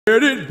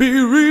Let it be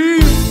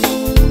real.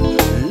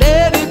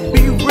 Let it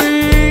be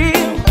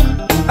real.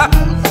 Ha.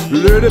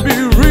 Let it be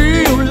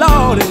real,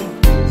 Lordy.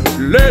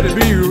 Let it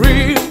be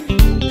real.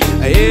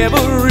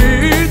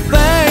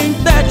 Everything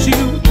that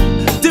you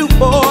do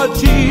for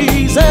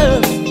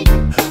Jesus,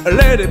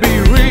 let it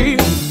be real.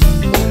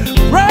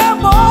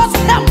 Brothers,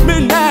 help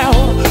me now.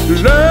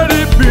 Let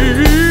it be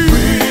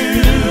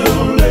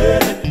real.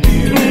 Let it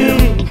be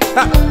real.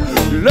 Ha.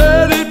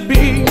 Let it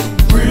be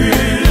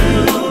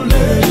real.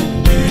 Let it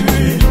be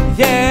real.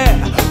 Yeah.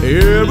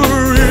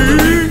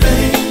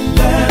 Everything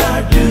that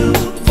I do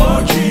for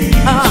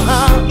Jesus,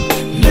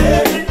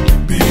 let it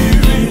be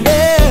real.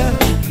 Yeah.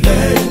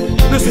 Let it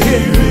listen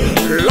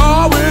here.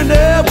 Lord,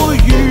 whenever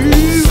you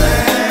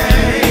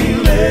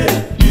sing, let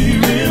it be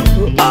real.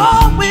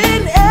 Oh,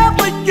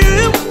 whenever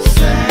you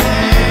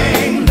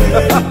sing,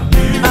 let it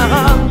be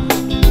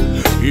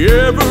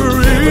real.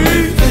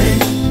 Everything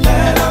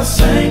that I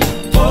sing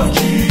for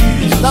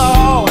Jesus,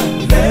 Lord,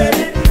 let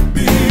it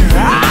be real. I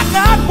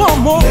got one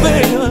more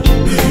thing.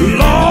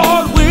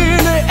 Lord,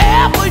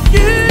 whenever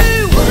you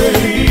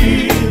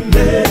pray,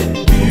 let it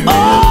be real.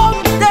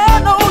 Oh,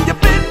 down on your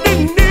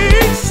bending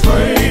knees,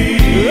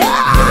 pray,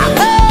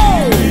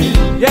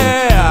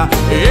 yeah,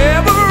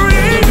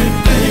 everything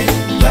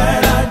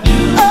that I do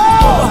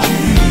for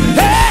Jesus,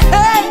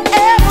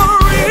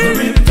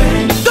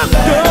 everything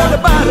good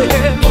about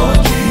it for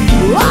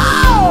Jesus,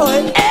 oh,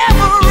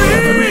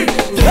 everything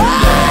that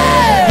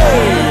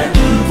I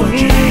do for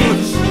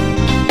Jesus,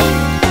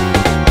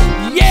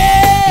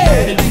 yeah,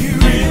 let it be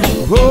real.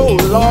 Oh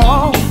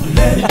Lord,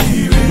 let it be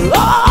real.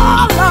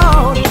 Oh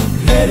Lord,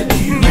 let it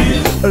be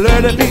real.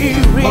 Let it be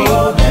real.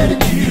 Oh, let it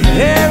be real.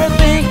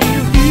 Everything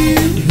you do,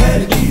 let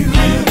it be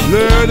real.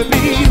 Let it be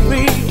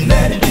real.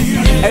 Let it be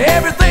real.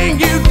 Everything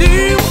you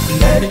do,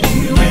 let it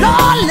be real.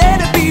 Lord,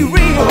 let it be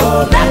real.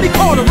 Oh, let me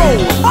go to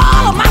roll.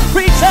 All of my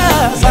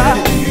preachers, let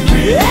it be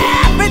real.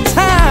 Every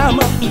time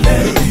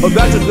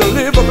that you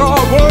deliver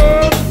God's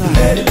word,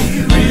 let it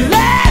be real.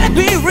 Let it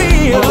be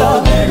real.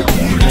 Oh, let it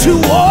be real. To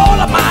all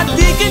of my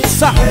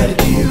deacons,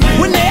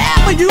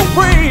 whenever you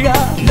pray,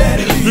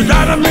 you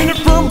gotta mean it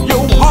from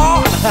your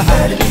heart.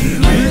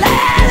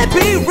 Let it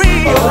be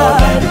real.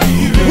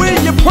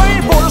 When you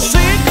pray for the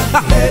sick,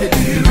 let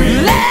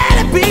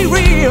it be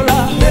real.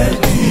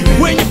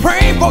 When you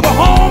pray for the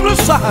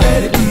homeless,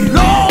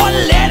 Lord,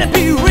 let it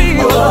be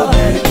real.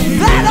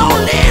 That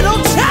old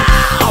little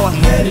child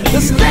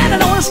that's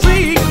standing on the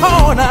street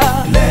corner,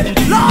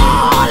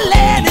 Lord,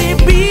 let it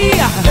be.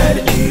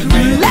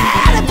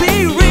 Let it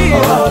be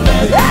real.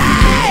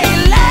 Hey,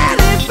 let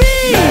it be.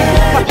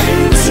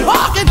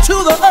 Talking to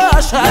the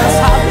ushers,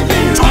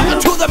 talking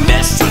to the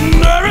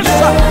missionaries,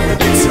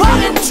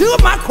 talking to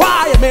my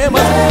choir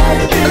members.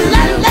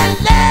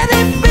 Let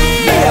it be.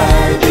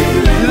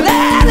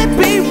 Let it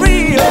be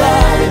real.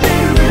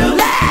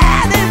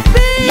 Let it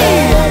be.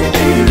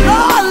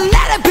 Lord,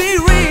 let it be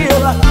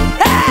real.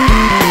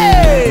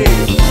 Hey,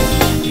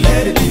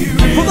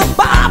 for the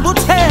Bible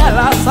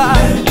tells us,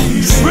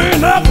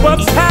 train up a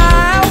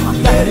town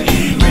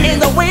in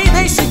the way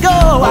they should go.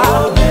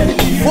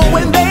 For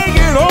when they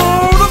get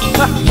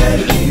older,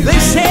 they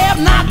shall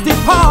not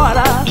depart.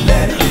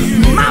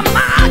 My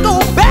mind go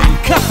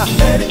back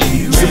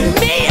to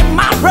me and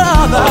my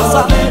brothers.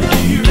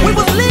 We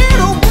were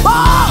little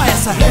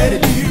boys.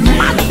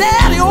 My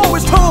daddy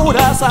always told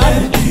us,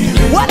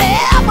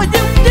 whatever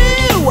you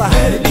do,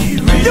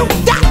 you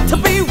got to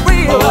be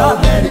real.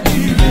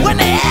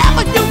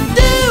 Whenever you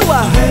do,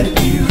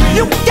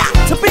 you got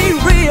to be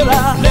real.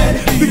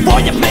 Before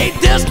you play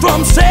this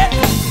drum set,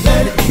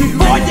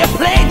 before you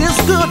play this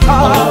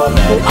guitar,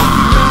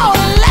 oh,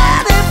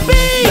 let it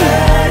be.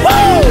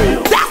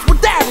 Woo! That's what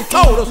Daddy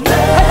told us.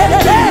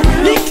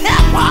 He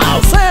kept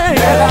on saying.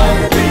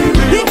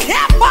 He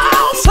kept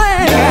on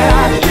saying.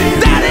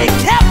 Daddy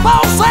kept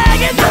on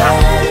saying.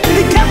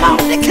 He kept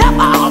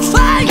on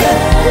saying.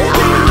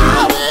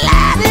 Oh,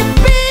 let it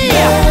be.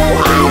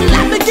 Oh,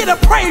 let me get a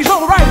praise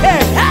on the right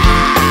hand.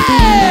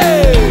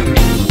 Hey!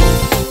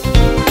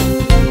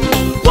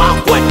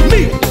 Walk with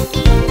me.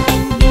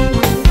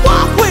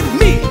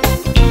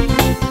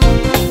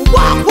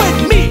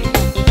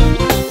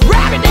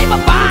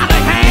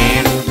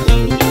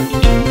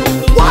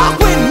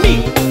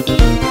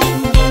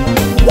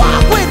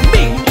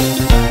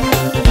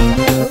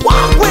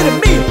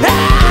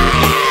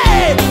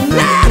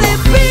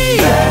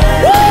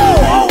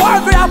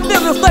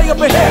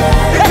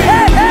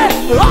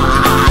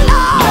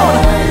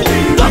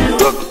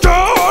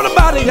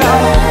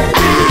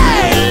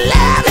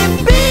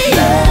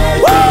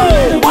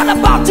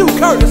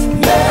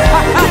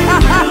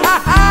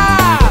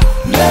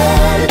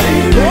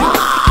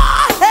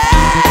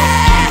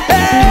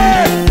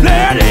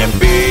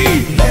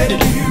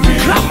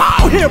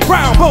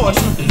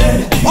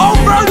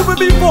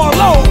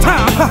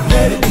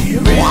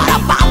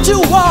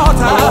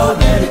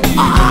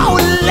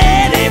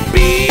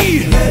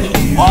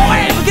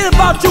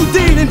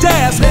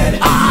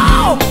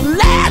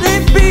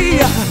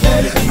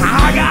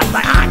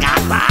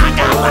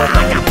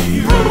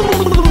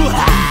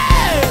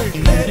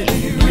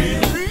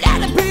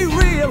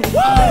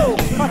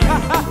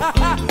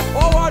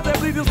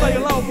 play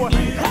along, boy.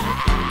 Hey,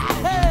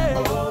 hey.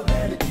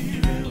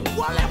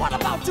 Well, what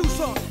about you,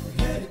 son?